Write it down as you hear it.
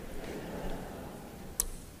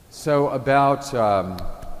So about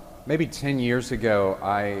maybe 10 years ago,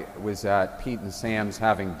 I was at Pete and Sam's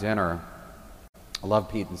having dinner. I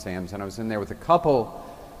love Pete and Sam's, and I was in there with a couple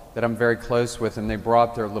that I'm very close with, and they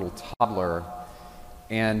brought their little toddler.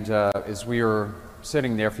 And as we were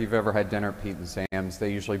sitting there, if you've ever had dinner at Pete and Sam's,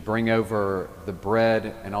 they usually bring over the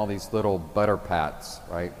bread and all these little butter pats,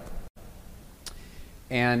 right?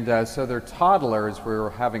 And so their toddler, as we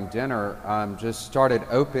were having dinner, just started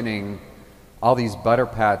opening all these butter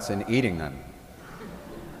pats and eating them.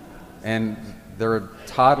 And their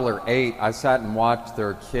toddler ate. I sat and watched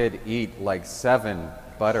their kid eat like 7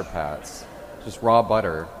 butter pats, just raw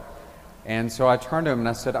butter. And so I turned to him and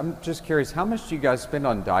I said, I'm just curious, how much do you guys spend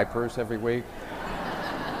on diapers every week?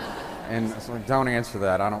 And I was like, don't answer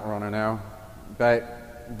that, I don't want to know.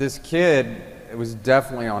 But this kid was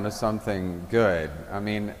definitely onto something good. I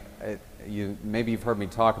mean, maybe you've heard me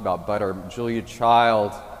talk about butter. Julia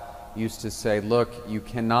Child used to say, look, you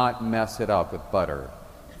cannot mess it up with butter.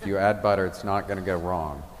 If you add butter, it's not going to go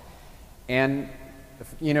wrong. And,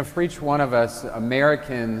 you know, for each one of us,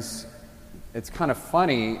 Americans, it's kind of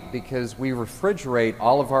funny because we refrigerate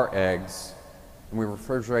all of our eggs and we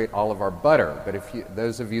refrigerate all of our butter. But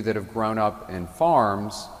those of you that have grown up in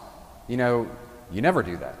farms, you know, you never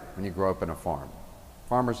do that when you grow up in a farm.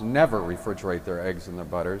 Farmers never refrigerate their eggs and their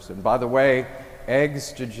butters. And by the way,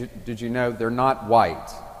 eggs, did you know, they're not white.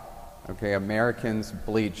 Okay, Americans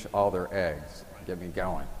bleach all their eggs. Get me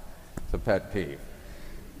going. It's a pet peeve.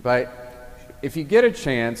 But if you get a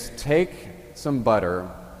chance, take some butter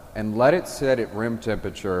and let it sit at room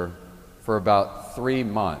temperature for about 3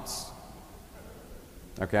 months.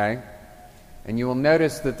 Okay? And you will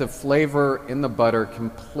notice that the flavor in the butter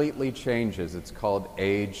completely changes. It's called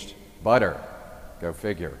aged butter. Go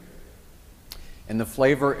figure. And the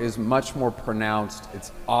flavor is much more pronounced.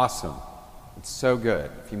 It's awesome. It's so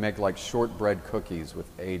good. If you make like shortbread cookies with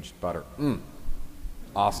aged butter.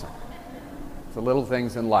 Awesome. It's the little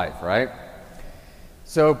things in life, right?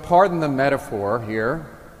 So pardon the metaphor here,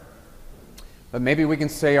 but maybe we can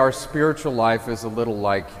say our spiritual life is a little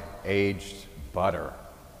like aged butter,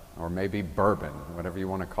 or maybe bourbon, whatever you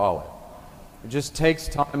want to call it. It just takes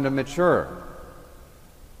time to mature.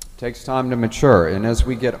 It takes time to mature. And as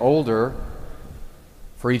we get older,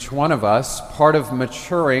 for each one of us, part of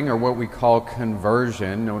maturing, or what we call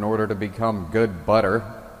conversion, in order to become good butter,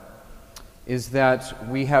 is that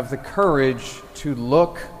we have the courage to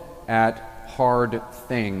look at hard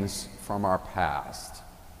things from our past.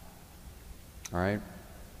 All right?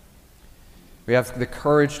 We have the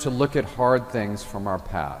courage to look at hard things from our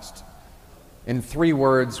past. In 3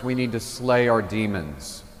 words, we need to slay our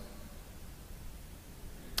demons.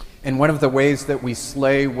 And one of the ways that we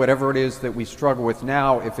slay whatever it is that we struggle with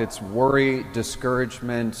now, if it's worry,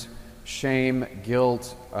 discouragement, shame,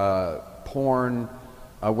 guilt, porn,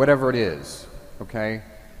 whatever it is, okay?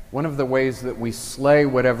 One of the ways that we slay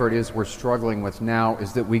whatever it is we're struggling with now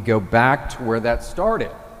is that we go back to where that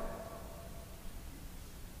started.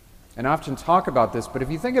 And I often talk about this, but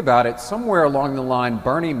if you think about it, somewhere along the line,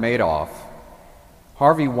 Bernie Madoff,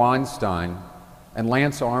 Harvey Weinstein, and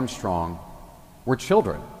Lance Armstrong were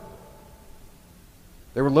children.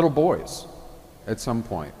 They were little boys at some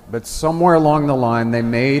point. But somewhere along the line, they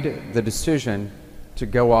made the decision to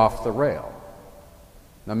go off the rail.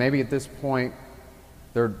 Now, maybe at this point,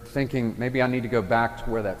 they're thinking, maybe I need to go back to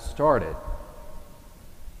where that started.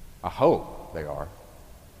 I hope they are.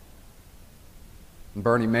 And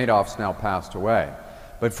Bernie Madoff's now passed away.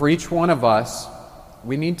 But for each one of us,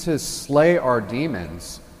 we need to slay our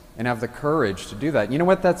demons and have the courage to do that. You know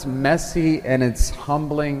what? That's messy and it's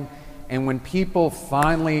humbling. And when people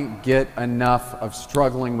finally get enough of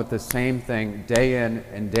struggling with the same thing day in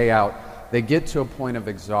and day out, they get to a point of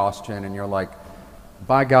exhaustion and you're like,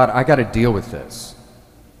 by God, I got to deal with this.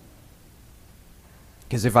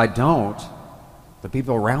 Because if I don't, the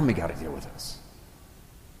people around me got to deal with this.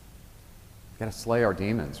 We've got to slay our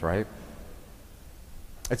demons, right?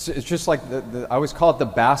 It's just like, I always call it the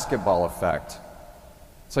basketball effect.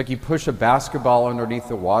 It's like you push a basketball underneath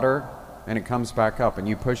the water and it comes back up, and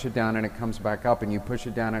you push it down and it comes back up, and you push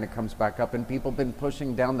it down and it comes back up, and people have been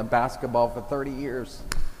pushing down the basketball for 30 years.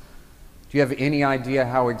 Do you have any idea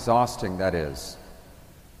how exhausting that is?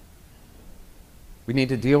 We need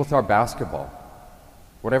to deal with our basketball,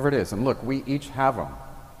 whatever it is. And look, we each have them.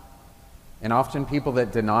 And often people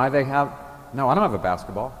that deny they have, no, I don't have a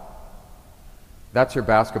basketball. That's your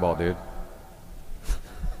basketball, dude.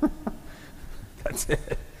 That's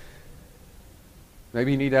it.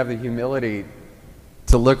 Maybe you need to have the humility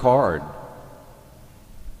to look hard.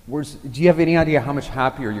 Do you have any idea how much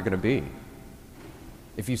happier you're going to be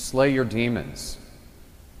if you slay your demons?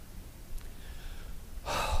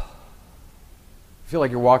 feel like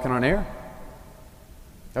you're walking on air.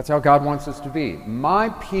 That's how God wants us to be. My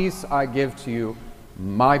peace I give to you,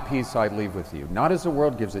 my peace I leave with you. Not as the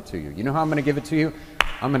world gives it to you. You know how I'm going to give it to you?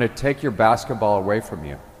 I'm going to take your basketball away from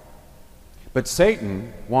you. But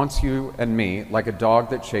Satan wants you and me like a dog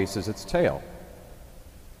that chases its tail.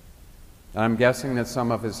 And I'm guessing that some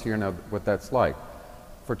of us here know what that's like.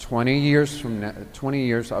 For 20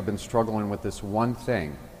 years I've been struggling with this one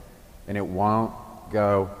thing, and it won't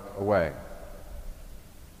go away.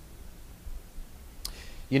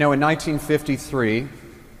 You know, in 1953,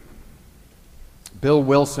 Bill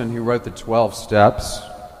Wilson, who wrote the 12 Steps,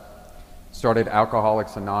 started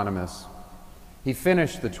Alcoholics Anonymous. He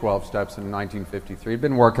finished the 12 Steps in 1953. He'd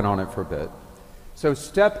been working on it for a bit. So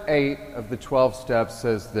step 8 of the 12 Steps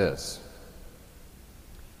says this.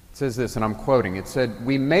 It says this, and I'm quoting. It said,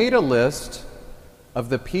 "We made a list of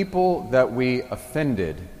the people that we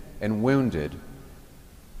offended and wounded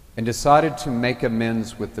and decided to make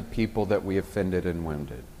amends with the people that we offended and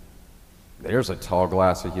wounded." There's a tall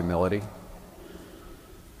glass of humility.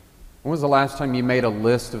 When was the last time you made a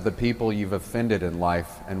list of the people you've offended in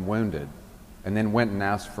life and wounded, and then went and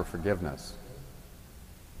asked for forgiveness?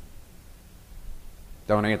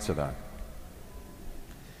 Don't answer that.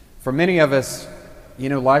 For many of us, you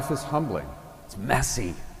know, life is humbling. It's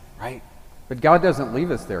messy, right? But God doesn't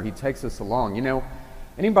leave us there. He takes us along. You know,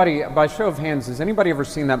 anybody, by show of hands, has anybody ever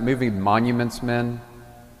seen that movie Monuments Men?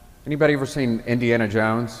 Anybody ever seen Indiana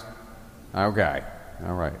Jones? Okay,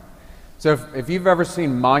 all right. So if you've ever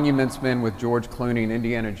seen Monuments Men with George Clooney and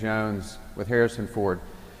Indiana Jones with Harrison Ford,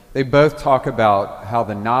 they both talk about how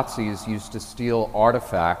the Nazis used to steal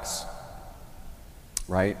artifacts,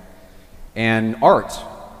 right, and art.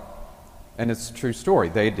 And it's a true story.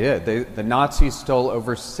 They did. The Nazis stole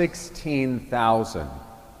over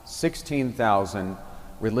 16,000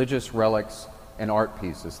 religious relics and art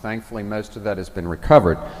pieces. Thankfully, most of that has been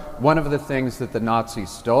recovered. One of the things that the Nazis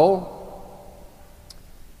stole,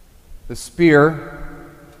 the spear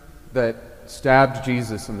that stabbed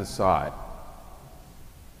Jesus in the side.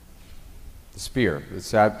 The spear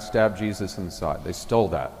that stabbed Jesus in the side. They stole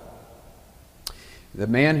that. The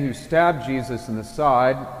man who stabbed Jesus in the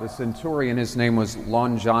side, the centurion, his name was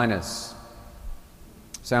Longinus.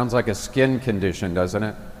 Sounds like a skin condition, doesn't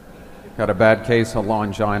it? Got a bad case of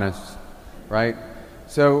Longinus, right?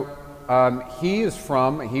 So he was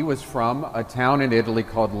from a town in Italy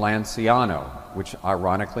called Lanciano, which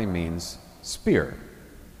ironically means spear.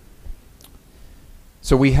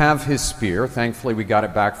 So we have his spear. Thankfully, we got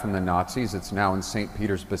it back from the Nazis. It's now in St.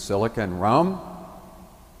 Peter's Basilica in Rome.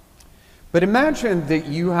 But imagine that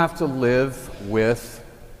you have to live with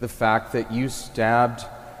the fact that you stabbed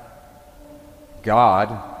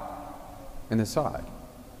God in the side.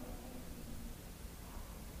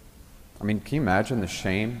 I mean, can you imagine the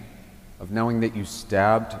shame of knowing that you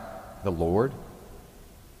stabbed the Lord?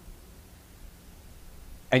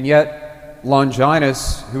 And yet,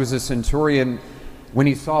 Longinus, who was a centurion, when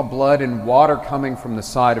he saw blood and water coming from the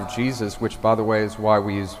side of Jesus, which, by the way, is why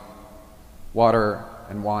we use water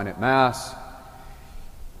and wine at Mass,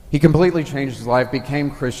 he completely changed his life,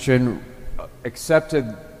 became Christian,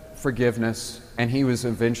 accepted forgiveness, and he was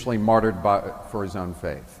eventually martyred for his own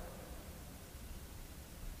faith.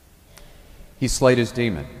 He slayed his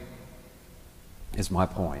demon, is my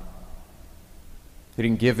point. He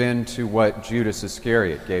didn't give in to what Judas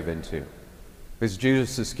Iscariot gave in to, because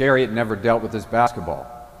Judas Iscariot never dealt with his basketball.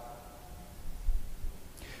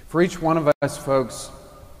 For each one of us, folks,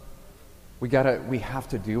 we have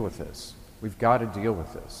to deal with this. We've got to deal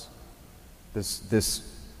with this.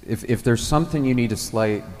 If there's something you need to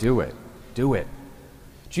slay, do it. Do it.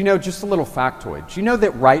 Do you know, just a little factoid, do you know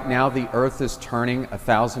that right now the earth is turning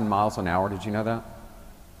 1,000 miles an hour? Did you know that?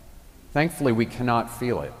 Thankfully, we cannot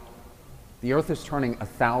feel it. The earth is turning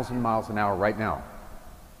 1,000 miles an hour right now.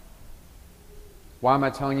 Why am I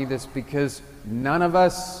telling you this? Because none of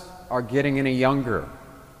us are getting any younger.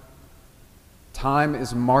 Time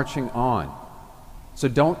is marching on. So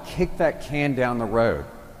don't kick that can down the road.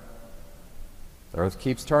 The earth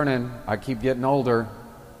keeps turning. I keep getting older.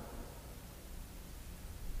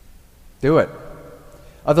 Do it.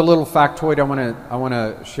 Other little factoid I want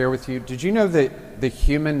to share with you. Did you know that the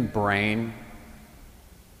human brain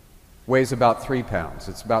weighs about 3 pounds?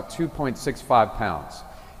 It's about 2.65 pounds.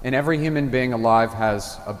 And every human being alive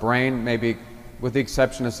has a brain, maybe with the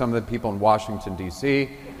exception of some of the people in Washington, D.C.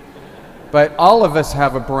 But all of us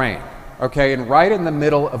have a brain, okay? And right in the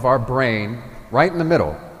middle of our brain, right in the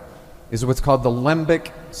middle, is what's called the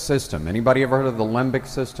limbic system. Anybody ever heard of the limbic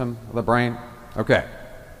system of the brain? Okay.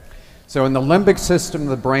 So in the limbic system of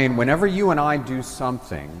the brain, whenever you and I do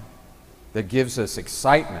something that gives us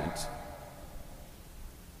excitement,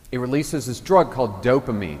 it releases this drug called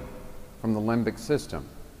dopamine from the limbic system.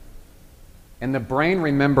 And the brain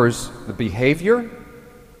remembers the behavior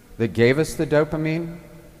that gave us the dopamine,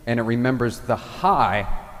 and it remembers the high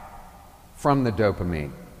from the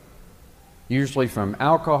dopamine, usually from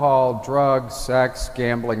alcohol, drugs, sex,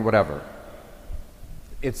 gambling, whatever.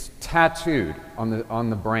 It's tattooed on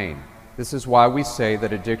the brain. This is why we say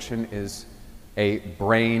that addiction is a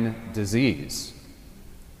brain disease,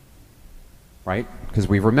 right? Because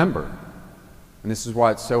we remember. And this is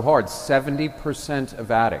why it's so hard. 70% of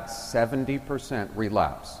addicts, 70%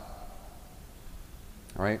 relapse.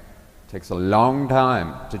 All right? It takes a long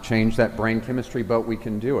time to change that brain chemistry, but we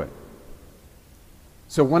can do it.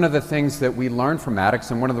 So one of the things that we learn from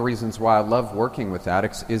addicts, and one of the reasons why I love working with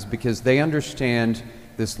addicts, is because they understand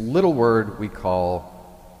this little word we call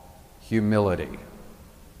humility.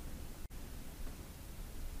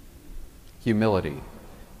 Humility.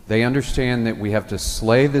 They understand that we have to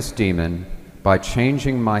slay this demon by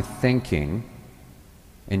changing my thinking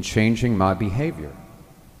and changing my behavior.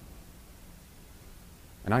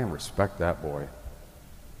 And I respect that boy.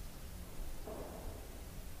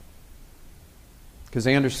 Because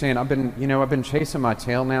they understand I've been chasing my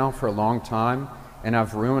tail now for a long time, and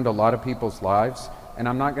I've ruined a lot of people's lives, and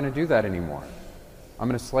I'm not going to do that anymore. I'm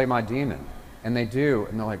going to slay my demon. And they do,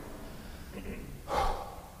 and they're like,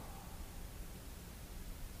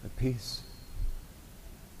 at peace.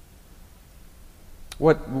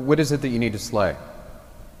 What is it that you need to slay?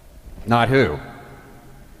 Not who.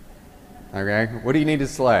 Okay? What do you need to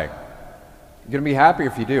slay? You're going to be happier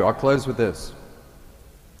if you do. I'll close with this.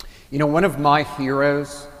 You know, one of my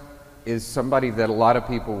heroes is somebody that a lot of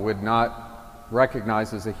people would not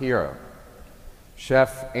recognize as a hero.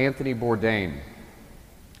 Chef Anthony Bourdain.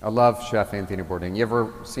 I love Chef Anthony Bourdain. You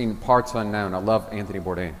ever seen Parts Unknown? I love Anthony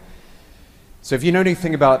Bourdain. So if you know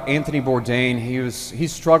anything about Anthony Bourdain, he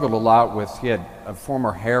struggled a lot with, he had a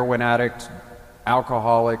former heroin addict,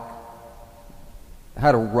 alcoholic,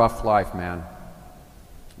 had a rough life, man.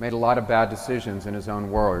 Made a lot of bad decisions in his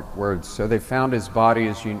own words. So they found his body,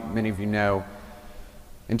 as many of you know,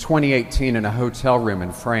 in 2018 in a hotel room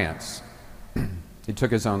in France. He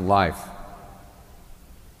took his own life.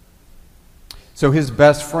 So his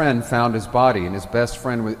best friend found his body, and his best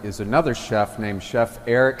friend is another chef named Chef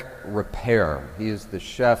Eric Ripert. He is the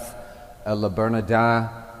chef at Le Bernardin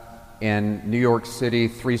in New York City,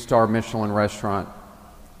 3-star Michelin restaurant.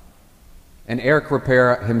 And Eric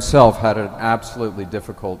Ripert himself had an absolutely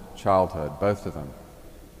difficult childhood, both of them.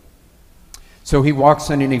 So he walks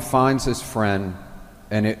in and he finds his friend,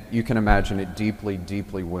 and you can imagine it deeply,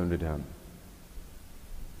 deeply wounded him.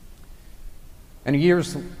 And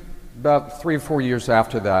about 3 or 4 years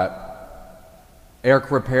after that, Eric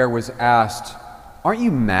Ripert was asked, "Aren't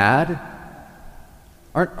you mad?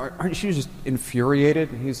 Aren't you just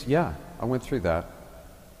infuriated?" And he's, "Yeah, I went through that."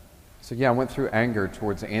 He said, "Yeah, I went through anger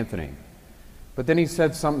towards Anthony." But then he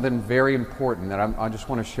said something very important that I just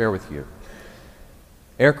want to share with you.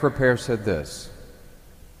 Eric Ripert said this.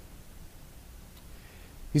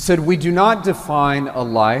 He said, "We do not define a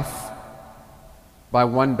life by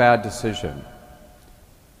one bad decision.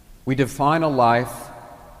 We define a life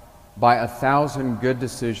by 1,000 good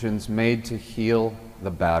decisions made to heal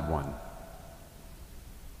the bad one."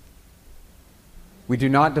 We do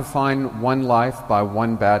not define one life by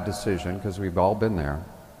one bad decision, because we've all been there.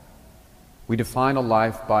 We define a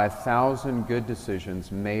life by 1,000 good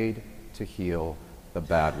decisions made to heal the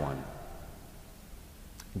bad one.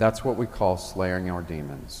 That's what we call slaying our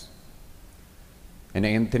demons. And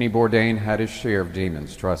Anthony Bourdain had his share of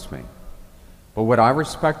demons, trust me. But what I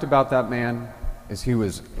respect about that man is he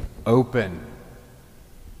was open.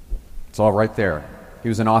 It's all right there. He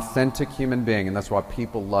was an authentic human being, and that's why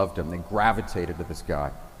people loved him. They gravitated to this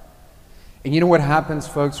guy. And you know what happens,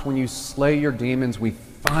 folks, when you slay your demons, we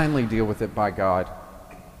finally deal with it by God.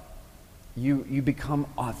 You become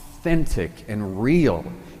authentic and real.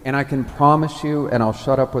 And I can promise you, and I'll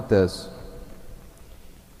shut up with this,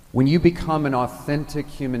 when you become an authentic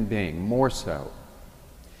human being, more so,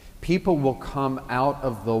 people will come out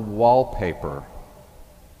of the wallpaper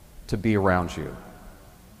to be around you.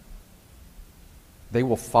 They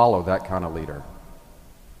will follow that kind of leader.